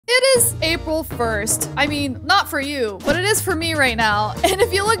It is April 1st. I mean, not for you, but it is for me right now. And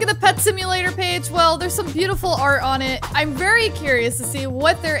if you look at the Pet Simulator page, well, there's some beautiful art on it. I'm very curious to see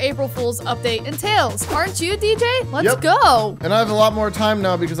what their April Fool's update entails. Aren't you, DJ? Let's go. And I have a lot more time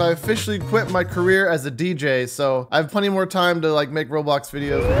now because I officially quit my career as a DJ, so I have plenty more time to like make Roblox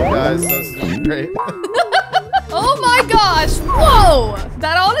videos with you guys, so this is gonna be great. Oh my gosh, whoa!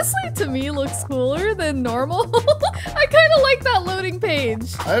 That honestly to me looks cooler than normal. I kind of like that loading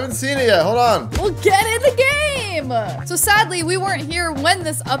page. I haven't seen it yet, hold on. Well, get in the game! So sadly, we weren't here when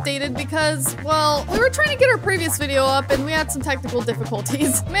this updated because, well, we were trying to get our previous video up and we had some technical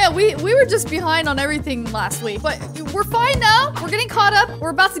difficulties. Man, we were just behind on everything last week, but we're fine now. We're getting caught up.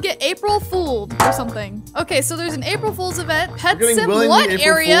 We're about to get April Fooled or something. Okay, so there's an April Fool's event. Pet Sim 1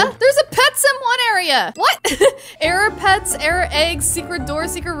 area. Fooled? There's a Pet Sim 1 area. What? Error pets, error eggs, secret door,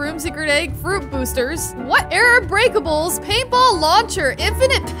 secret room, secret egg, fruit boosters. What? Error breakables, paintball launcher,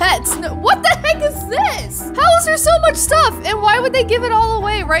 infinite pets. No, what the heck is this? How is there so much stuff? And why would they give it all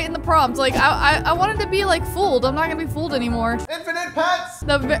away right in the prompt? Like, I wanted to be like fooled. I'm not gonna be fooled anymore. Infinite pets!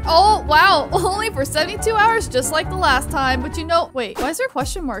 Oh, wow. Only for 72 hours, just like the last time. But you know, wait, why is there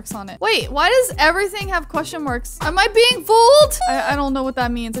question marks on it? Wait, why does everything have question marks? Am I being fooled? I don't know what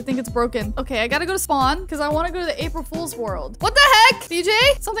that means. I think it's broken. Okay, I gotta go to spawn because I want to go to the April Fool's world. What the heck? DJ?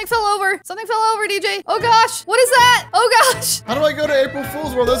 Something fell over. Something fell over, DJ. Oh gosh. What is that? Oh gosh. How do I go to April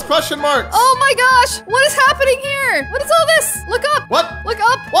Fool's world? There's question marks. Oh my gosh. What is happening here? What is all this? Look up. What? Look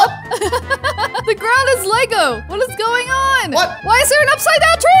up. What? The ground is Lego. What is going on? What? Why is there an upside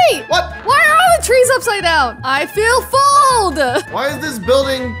down tree? What? Why are all the trees upside down? I feel fooled. Why is this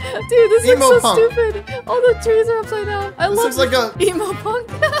building Dude, this emo looks so punk? stupid. All the trees are upside down. I This love looks like a emo punk.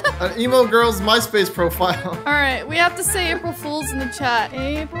 an emo girl's MySpace profile. All right, we have to say April Fool's in the chat.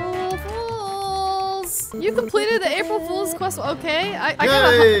 April Fool's. You completed the April Fool's quest. Okay, I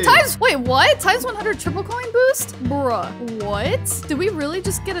got a times. Wait, what? Times 100 triple coin boost? Bruh, what? Did we really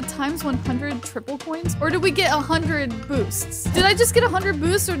just get a times 100 triple coins, or did we get 100 boosts? Did I just get 100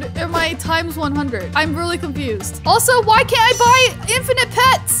 boosts, or am I times 100? I'm really confused. Also, why can't I buy infinite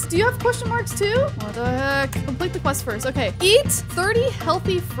pets? Do you have question marks too? What the heck? Complete the quest first. Okay, eat 30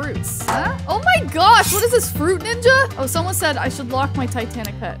 healthy fruits. Huh? Oh my gosh, what is this, fruit ninja? Oh, someone said I should lock my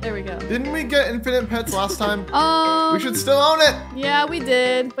Titanic pet. There we go. Didn't we get infinite pets last time? We should still own it. Yeah, we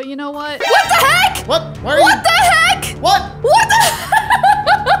did. But you know what? What the heck? What? Why are you? What the heck? What? What the?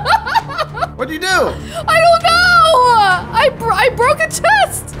 What'd you do? I don't know. I broke a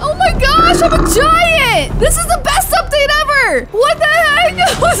chest. Oh my gosh, I'm a giant. This is the best update ever. What the heck?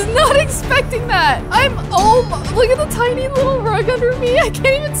 I was not expecting that. Look at the tiny little rug under me. I can't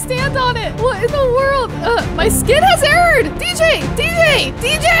even stand on it. What in the world? My skin has errored. DJ.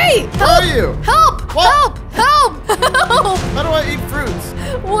 Help. Where are you? Help. What? Help. How do I eat fruits?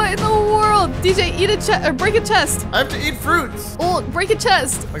 What in the world? DJ, eat a chest or break a chest. I have to eat fruits. Oh, break a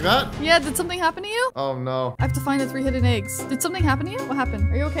chest. Like that? Yeah, did something happen to you? Oh no. I have to find the 3 hidden eggs. Did something happen to you? What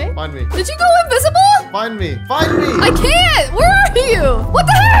happened? Are you okay? Find me. Did you go invisible? Find me. Find me. I can't. Where are you? What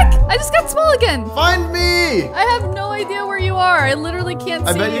the heck? I just got small again. Find me. I have no idea where you are. I literally can't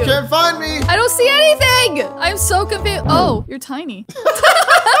see you. I bet you can't find me. I don't see anything. I'm so confused. Oh, you're tiny.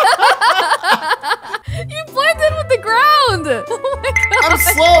 You blended with the ground. Oh my god. I'm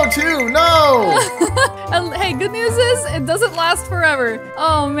slow too. No. And hey, good news is it doesn't last forever.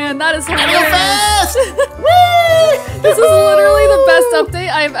 Oh man, that is hilarious. Go fast. This is literally the best update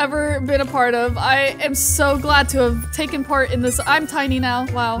I've ever been a part of. I am so glad to have taken part in this. I'm tiny now.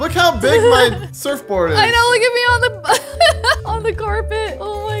 Wow. Look how big my surfboard is. I know. Look at me on the on the carpet.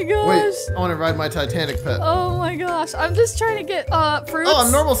 Oh my gosh. Wait, I want to ride my Titanic pet. Oh my gosh. I'm just trying to get fruits. Oh,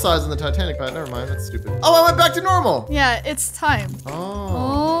 I'm normal size in the Titanic pet. Never mind. That's stupid. Oh, I went back to normal. Yeah, it's time. Oh.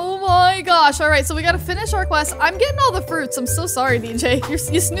 Oh my gosh. All right, so we got to finish our quest. I'm getting all the fruits. I'm so sorry, DJ.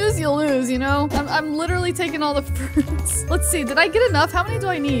 You snooze, you lose, you know? I'm literally taking all the fruits. Let's see. Did I get enough? How many do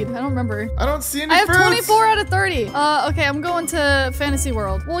I need? I don't remember. I don't see any I have fruits. 24 out of 30. Okay, I'm going to Fantasy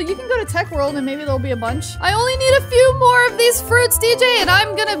World. Well, you can go to Tech World and maybe there'll be a bunch. I only need a few more of these fruits, DJ, and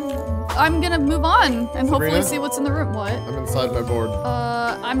I'm gonna move on and hopefully see what's in the room. What? I'm inside my board.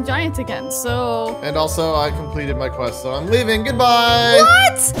 I'm giant again, so... And also, I completed my quest, so I'm leaving. Goodbye!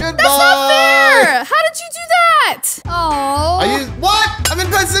 What? Goodbye! That's not fair! How did you do that? Oh. What? I'm in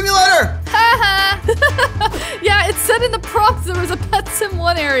Pet Simulator! Haha. Yeah, it said in the prompt there was a Pet Sim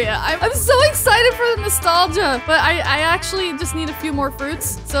 1 area. I'm so excited for the nostalgia, but I actually just need a few more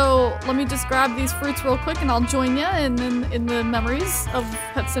fruits. So let me just grab these fruits real quick and I'll join you in the memories of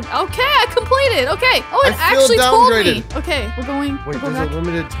Pet Sim. Okay, I completed. Okay. Oh, it actually told me. Okay, we're going. Wait, we're going there's back. a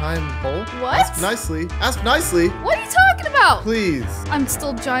limited time poll? What? Ask nicely. Ask nicely. What are you talking about? out. Please. I'm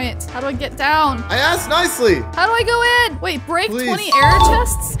still giant. How do I get down? I asked nicely. How do I go in? Wait, break Please. 20 error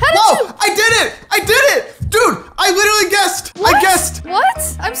chests? How did Whoa! you? I did it! I did it! Dude, I literally guessed! What? I guessed!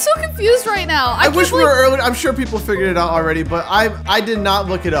 What? I'm so confused right now. I wish we were early. I'm sure people figured it out already, but I did not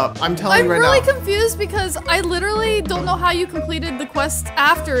look it up. I'm telling you right now. I'm really confused because I literally don't know how you completed the quest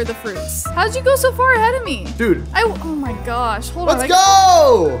after the fruits. How did you go so far ahead of me? Dude. Oh my gosh. Hold on. Let's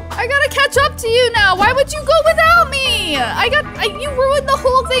go! I gotta catch up to you now. Why would you go without me? You ruined the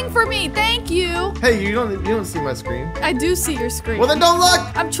whole thing for me. Thank you. Hey, you don't see my screen. I do see your screen. Well, then don't look.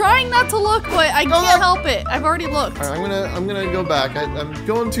 I'm trying not to look, but I can't help it. I've already looked. All right, I'm gonna go back. I'm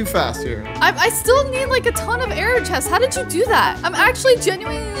going too fast here. I still need like a ton of error chests. How did you do that? I'm actually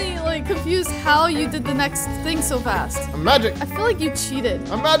genuinely like confused how you did the next thing so fast. I'm magic. I feel like you cheated.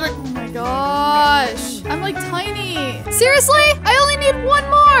 I'm magic. Oh my gosh. I'm like tiny. Seriously? I only need one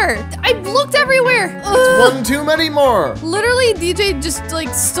more. I looked everywhere. Ugh. One too many more. Literally, DJ just like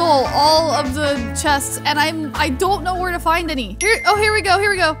stole all of the chests and I don't know where to find any. Here we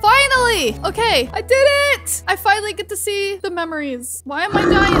go. Finally. Okay, I did it. I finally get to see the memories. Why am I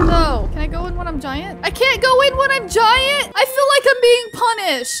giant though? Can I go in when I'm giant? I can't go in when I'm giant. I feel like I'm being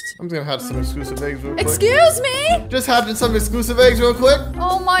punished. I'm just gonna have some exclusive eggs real quick. Excuse me? Just hatching some exclusive eggs real quick.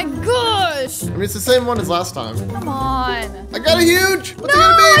 Oh my gosh. I mean, it's the same one as last time. Come on. I got a huge. What's it No,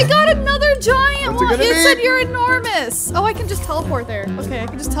 gonna be? I got another giant What's it one. gonna You be? said you're enormous. Oh, I can just teleport there. Okay, I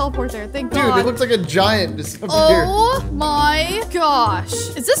can just teleport there. Thank Dude, God. it looks like a giant just up here. Oh my gosh.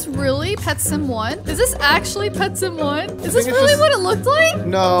 Is this really Pet Sim 1? Is this actually Pet Sim 1? Is this it's really just- what it looked like?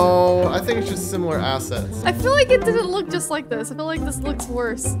 No, I think it's just similar assets. I feel like it didn't look just like this. I feel like this looks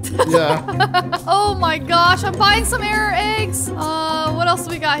worse. Yeah. Oh my gosh, I'm buying some error eggs. What else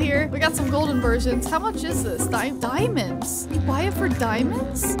do we got here? We got some golden versions. How much is this? Diamonds. You buy it for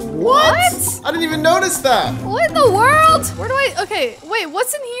diamonds? What? I didn't even notice that. What in the world? Where do I? Okay, wait,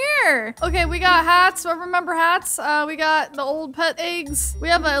 what's in here? Okay, we got hats. I remember hats. We got the old pet eggs. We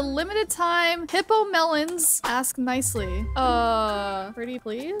have a limited time hippo melons. Ask nicely. Pretty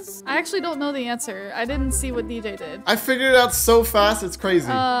please? I actually don't know the answer. I didn't see what DJ did. I figured it out so fast, it's crazy.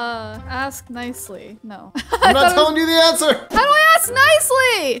 Ask nicely. No. I'm not telling you the answer. How do I ask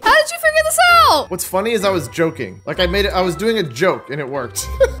nicely? How did you figure this out? What's funny is I was joking. Like I was doing a joke and it worked.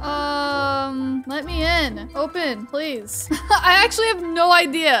 Let me in. Open, please. I actually have no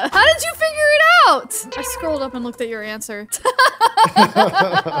idea. How did you figure it out? I scrolled up and looked at your answer.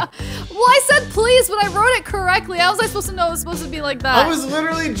 Well, I said please, but I wrote it correctly. How was I supposed to know it was supposed to be like that? I was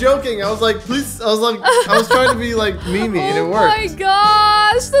literally joking. I was like, please. I was trying to be like Mimi and it worked. Oh my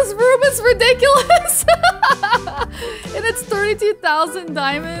gosh, this room is ridiculous. And it's 32,000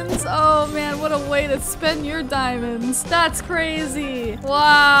 diamonds. Oh man, what a way to spend your diamonds. That's crazy.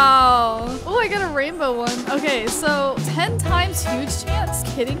 Wow. Oh, I got a rainbow one. Okay, so 10 times huge chance?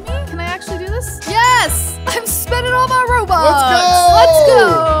 Kidding me? Can I actually do this? Yes! I'm spending all my Robux. Let's go! Let's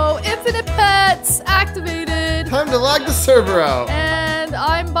go! Infinite pets activated. Time to lag the server out. And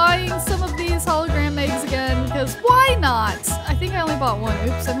I'm buying some of these hologram eggs again because why not? I think I only bought one.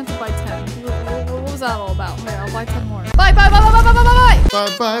 Oops, I meant to buy 10. What was that all about? Okay, I'll buy 10 more. Bye.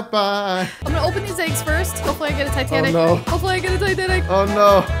 Bye. I'm gonna open these eggs first. Hopefully I get a Titanic. Oh no. Hopefully I get a Titanic. Oh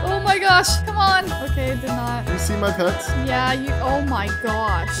no. Oh my gosh. Come on. Okay, did not. You see my pets? Yeah, oh my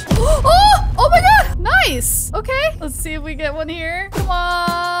gosh. Oh my god. Nice. Okay, let's see if we get one here. Come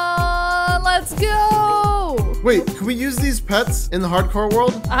on. Let's go. Wait, can we use these pets in the hardcore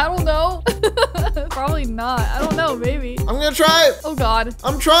world? I don't know. Probably not. I don't know. Maybe. I'm gonna try it. Oh god.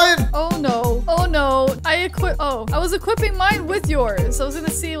 I'm trying. Oh no. Oh no. I was equipping mine with yours. So I was gonna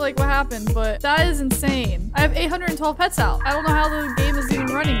see like what happened, but that is insane. I have 812 pets out. I don't know how the game is even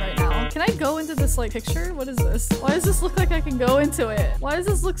running right now. Can I go into this like picture? What is this? Why does this look like I can go into it? Why does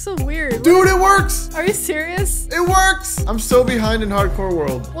this look so weird? Dude, it works. Are you serious? It works. I'm so behind in hardcore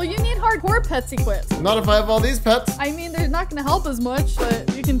world. Well, you need hardcore pets equipped. Not if I have all these pets. I mean, they're not gonna help as much,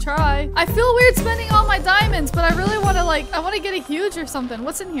 but you can try. I feel weird spending all my diamonds, but I really want to I want to get a huge or something.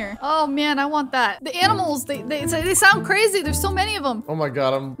 What's in here? Oh man, I want that. The animals, they sound crazy. There's so many of them. Oh my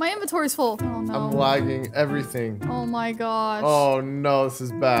god, my inventory's full. Oh no. I'm lagging everything. Oh my gosh. Oh no, this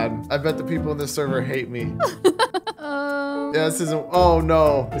is bad. I bet the people in this server hate me. Yeah, this isn't. Oh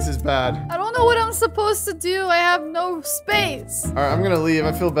no, this is bad. I don't know what I'm supposed to do. I have no space. All right, I'm gonna leave.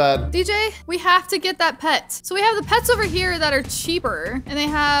 I feel bad. DJ, we have to get that pet. So we have the pets over here that are cheaper and they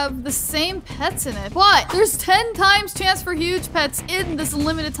have the same pets in it, but there's 10 times chance for huge pets in this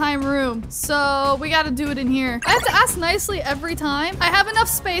limited time room. So we gotta do it in here. I have to ask nicely every time. I have enough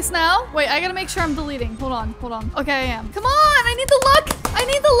space now. Wait, I gotta make sure I'm deleting. Hold on. Okay, I am. Come on, I need the luck. I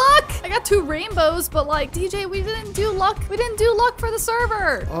need the luck. I got 2 rainbows, but like, DJ, we didn't do luck. We didn't do luck for the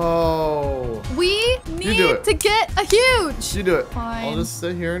server. Oh. We need to get a huge. You do it. Fine. I'll just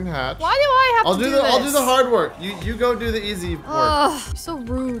sit here and hatch. Why do I have to do this? I'll do the hard work. You go do the easy work. Ugh, so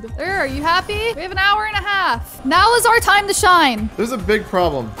rude. There, are you happy? We have an hour and a half. Now is our time to shine. There's a big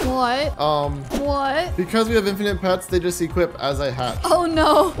problem. What? What? Because we have infinite pets, they just equip as I hatch. Oh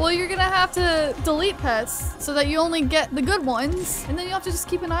no. Well, you're gonna have to delete pets so that you only get the good ones, and then you have to just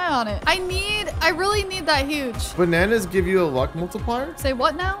keep an eye on it. I really need that huge. Bananas give you a luck multiplier? Say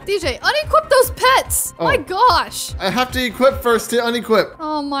what now? DJ, unequip those pets. Oh. My gosh. I have to equip first to unequip.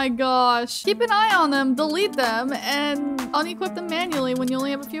 Oh my gosh. Keep an eye on them, delete them, and unequip them manually when you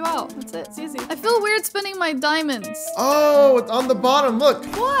only have a few out. That's it. It's easy. I feel weird spending my diamonds. Oh, it's on the bottom. Look.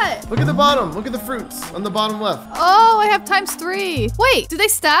 What? Look at the bottom. Look at the fruits on the bottom left. Oh, I have ×3. Wait, do they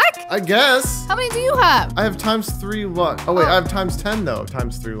stack? I guess. How many do you have? I have ×3 luck. Oh wait, I have ×10 though.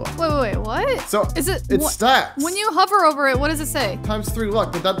 ×3 luck. Wait, what? So is it? It stacks. When you hover over it, what does it say? ×3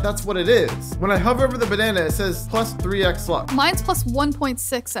 luck, but that's what it is. When I hover over the banana, it says +3x luck. Mine's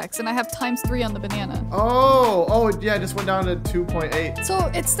 +1.6x, and I have ×3 on the banana. Oh, yeah, I just went down to 2.8. So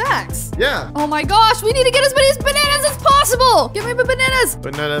it stacks. Yeah. Oh my gosh, we need to get as many bananas as possible. Give me the bananas.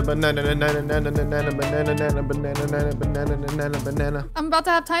 Banana. I'm about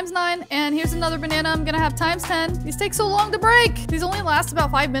to have ×9, and here's another banana. I'm gonna have ×10. These take so long to break. These only last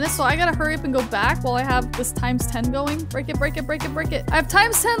about 5 minutes, so I gotta hurry up and go back while I have this ×10 going. Break it. I have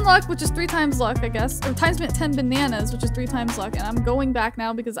 ×10 luck, which is 3 times luck, I guess. Or ×10 bananas, which is 3 times luck. And I'm going back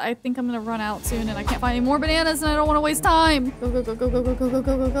now because I think I'm gonna run out soon and I can't find any more bananas and I don't want to waste time.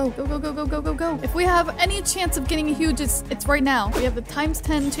 Go. If we have any chance of getting a huge, it's right now. We have the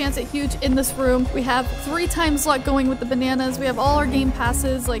 ×10 chance at huge in this room. We have 3 times luck going with the bananas. We have all our game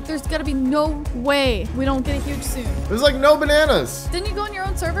passes. Like, there's gotta be no way we don't get a huge soon. There's like no bananas. Didn't you go in your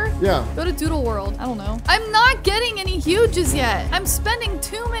own server? Yeah. Go to Doodle World. I don't know. I'm not getting any huges yet. I'm spending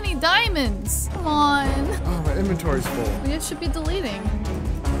too many diamonds. Come on. Oh, my inventory's full. We should be deleting.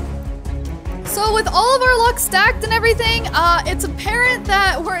 So with all of our luck stacked and everything, it's apparent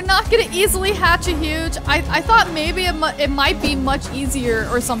that we're not gonna easily hatch a huge. I thought maybe it might be much easier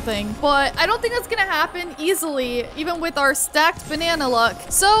or something, but I don't think that's gonna happen easily, even with our stacked banana luck.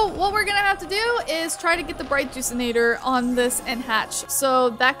 So what we're gonna have to do is try to get the Brite Juicinator on this and hatch.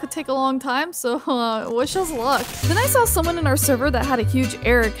 So that could take a long time, so wish us luck. Then I saw someone in our server that had a huge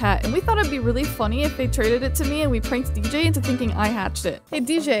error cat, and we thought it'd be really funny if they traded it to me and we pranked DJ into thinking I hatched it. Hey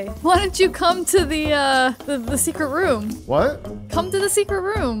DJ, why don't you come to the secret room? What? Come to the secret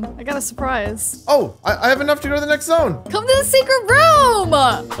room. I got a surprise. Oh, I have enough to go to the next zone. Come to the secret room!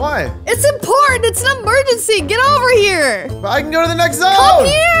 Why? It's important! It's an emergency! Get over here! But I can go to the next zone! Come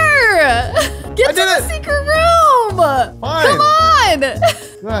here! Get to the secret room! Fine. Come on!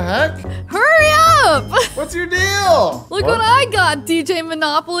 The heck? Hurry up! What's your deal? Look what I got, DJ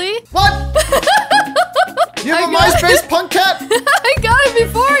Monopoly. What? You have a MySpace punk cat? I got it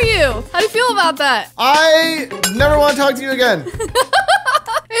before you. How do you feel about that? I never want to talk to you again.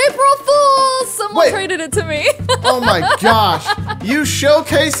 April Fools! Someone traded it to me. Oh my gosh. You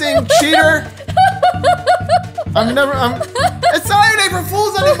showcasing cheater? It's not even April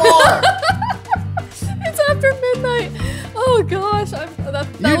Fools anymore. It's after midnight. Oh gosh,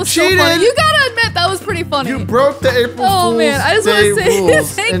 that was cheated. So funny. You gotta admit that was pretty funny. You broke the April Fools man, I just want to say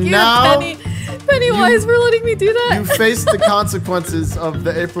rules, thank and you, now Pennywise, for letting me do that. You face the consequences of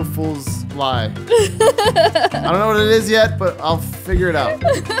the April Fool's lie. I don't know what it is yet, but I'll figure it out.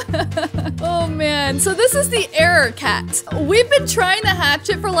 Oh man, so this is the error cat. We've been trying to hatch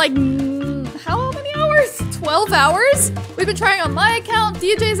it for like, how many hours? 12 hours? We've been trying on my account,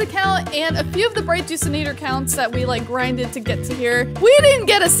 DJ's account, and a few of the Brite Juicinator accounts that we like grinded to get to here. We didn't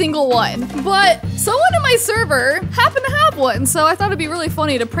get a single one, but someone in my server happened to have one, so I thought it'd be really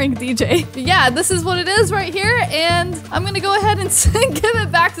funny to prank DJ. But yeah, this is what it is right here, and I'm gonna go ahead and give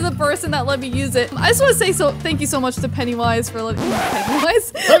it back to the person that let me use it. I just want to say thank you so much to Pennywise for letting Pennywise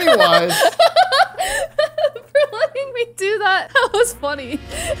for letting me do that. That was funny.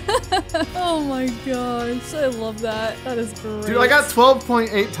 Oh my gosh, I love that. That is great. Dude, I got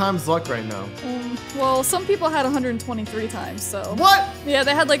 12.8 times luck right now. Well, some people had 123 times, so. What? Yeah,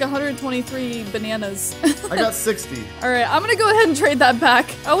 they had like 123 bananas. I got 60. All right, I'm gonna go ahead and trade that back.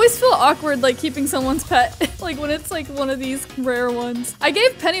 I always feel awkward like keeping someone's pet, like when it's like one of these rare ones. I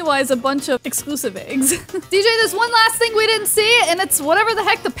gave Pennywise a bunch of exclusive eggs. DJ, there's one last thing we didn't see, and it's whatever the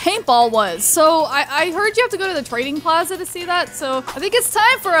heck the paintball was. So I heard you have to go to the trading plaza plaza to see that, so I think it's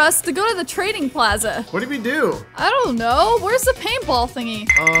time for us to go to the trading plaza. What did we do? I don't know. Where's the paintball thingy?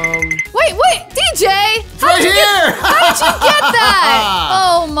 Wait, DJ! How did you get that?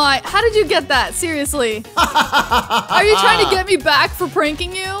 Oh my, how did you get that? Seriously. Are you trying to get me back for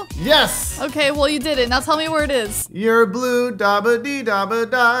pranking you? Yes. Okay, well you did it. Now tell me where it is. You're blue, dabba dee dabba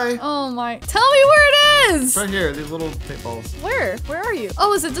die. Oh my, tell me where it is. It's right here, these little paintballs. Where? Where are you?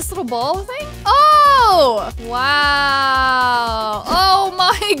 Oh, is it this little ball thing? Oh! Wow. Oh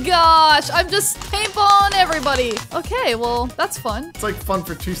my gosh. I'm just paintballing everybody. Okay, well, that's fun. It's like fun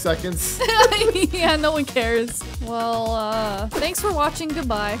for 2 seconds. Yeah, no one cares. Well, thanks for watching.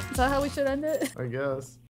 Goodbye. Is that how we should end it? I guess.